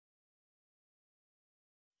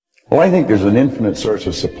Well, I think there's an infinite source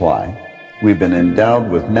of supply. We've been endowed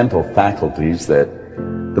with mental faculties that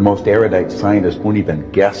the most erudite scientists won't even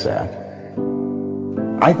guess at.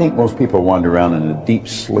 I think most people wander around in a deep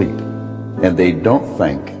sleep, and they don't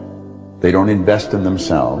think, they don't invest in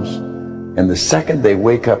themselves, and the second they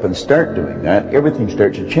wake up and start doing that, everything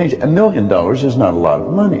starts to change. $1 million is not a lot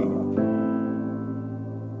of money.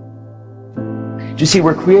 You see,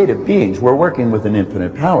 we're creative beings. We're working with an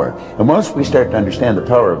infinite power. And once we start to understand the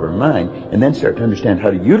power of our mind, and then start to understand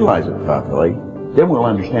how to utilize it properly, then we'll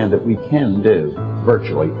understand that we can do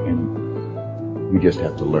virtually anything. We just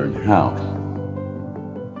have to learn how.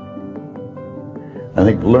 I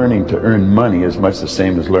think learning to earn money is much the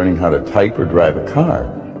same as learning how to type or drive a car.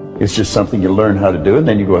 It's just something you learn how to do, and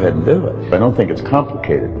then you go ahead and do it. I don't think it's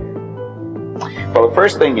complicated. Well, the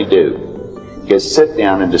first thing you do is sit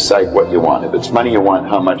down and decide what you want. If it's money you want,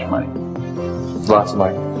 how much money? Lots of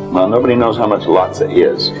money. Well, nobody knows how much lots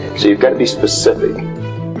is. So you've got to be specific.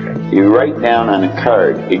 You write down on a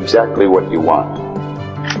card exactly what you want.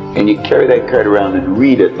 And you carry that card around and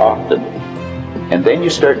read it often. And then you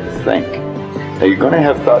start to think. Now you're going to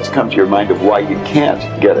have thoughts come to your mind of why you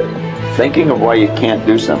can't get it. Thinking of why you can't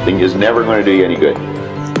do something is never going to do you any good.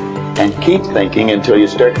 And keep thinking until you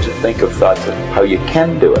start to think of thoughts of how you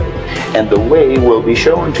can do it. And the way will be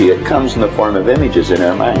shown to you. It comes in the form of images in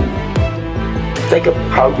our mind. Think of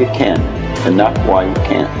how you can, and not why you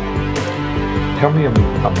can't. Tell me a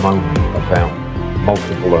moment about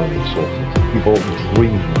multiple earning sources. People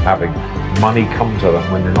dream of having money come to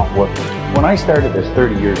them when they're not working. When I started this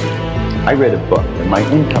 30 years ago, I read a book, and my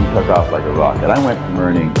income took off like a rocket. I went from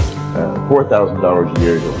earning $4,000 a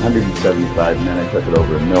year to 175, and then I took it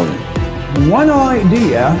over $1 million. One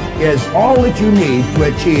idea is all that you need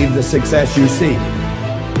to achieve the success you seek.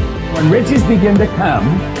 When riches begin to come,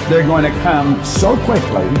 they're going to come so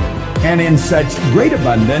quickly and in such great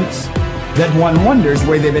abundance that one wonders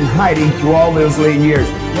where they've been hiding through all those lean years.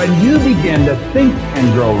 When you begin to think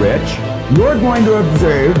and grow rich, you're going to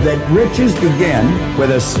observe that riches begin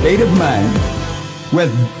with a state of mind, with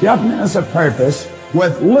definiteness of purpose,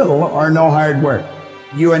 with little or no hard work.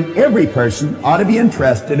 You and every person ought to be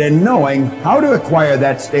interested in knowing how to acquire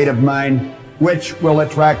that state of mind which will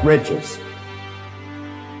attract riches.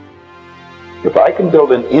 If I can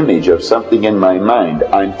build an image of something in my mind,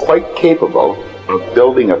 I'm quite capable of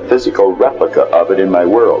building a physical replica of it in my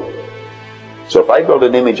world. So if I build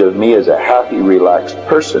an image of me as a happy, relaxed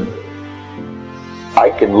person, I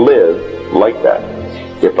can live like that.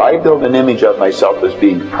 If I build an image of myself as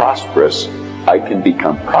being prosperous, I can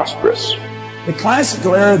become prosperous. The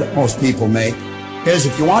classical error that most people make is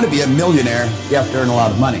if you want to be a millionaire, you have to earn a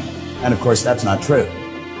lot of money. And of course, that's not true.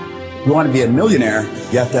 If you want to be a millionaire,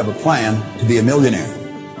 you have to have a plan to be a millionaire.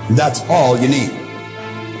 And that's all you need.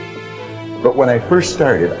 But when I first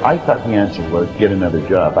started, I thought the answer was get another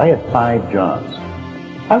job. I had 5 jobs.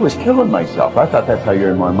 I was killing myself. I thought that's how you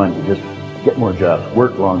earn more money, just get more jobs,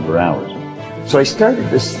 work longer hours. So I started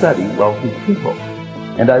to study wealthy people.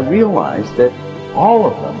 And I realized that all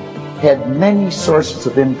of them had many sources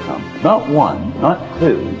of income. Not one, not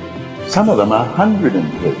 2, some of them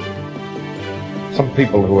 102. Some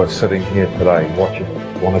people who are sitting here today watching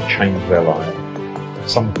want to change their life.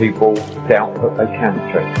 Some people doubt that they can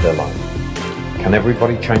change their life. Can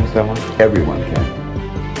everybody change their life? Everyone can.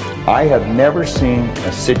 I have never seen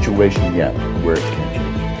a situation yet where it can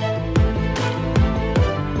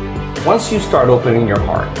change. Once you start opening your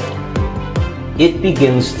heart, it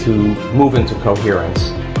begins to move into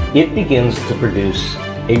coherence. It begins to produce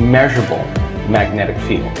a measurable magnetic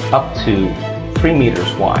field up to 3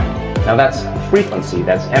 meters wide. Now that's frequency,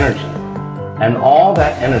 that's energy. And all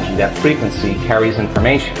that energy, that frequency, carries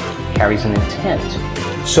information, carries an intent.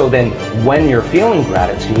 So then when you're feeling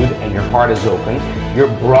gratitude and your heart is open,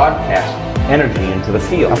 you're broadcasting energy into the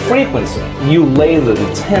field. A frequency. You lay the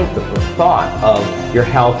intent of the thought of your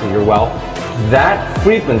health or your wealth. That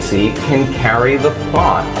frequency can carry the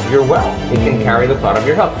thought of your wealth. It can carry the thought of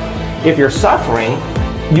your health. If you're suffering,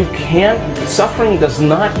 suffering does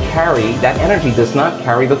not carry, that energy does not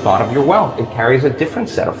carry the thought of your wealth. It carries a different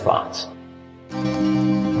set of thoughts.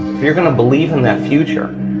 If you're going to believe in that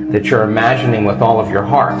future that you're imagining with all of your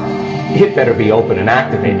heart, it better be open and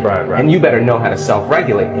activated. Right. And you better know how to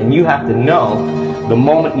self-regulate. And you have to know the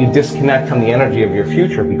moment you disconnect from the energy of your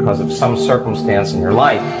future because of some circumstance in your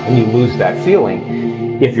life and you lose that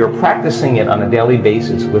feeling, if you're practicing it on a daily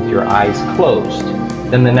basis with your eyes closed,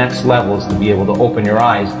 then the next level is to be able to open your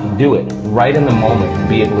eyes and do it right in the moment and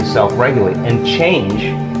be able to self-regulate and change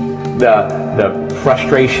the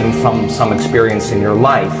frustration from some experience in your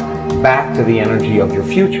life back to the energy of your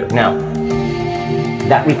future. Now,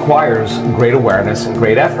 that requires great awareness and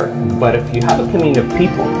great effort. But if you have a community of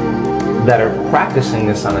people that are practicing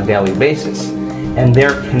this on a daily basis, and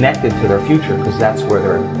they're connected to their future because that's where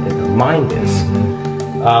their mind is,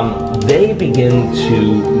 they begin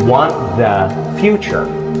to want the future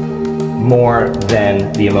more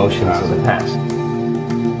than the emotions of the past.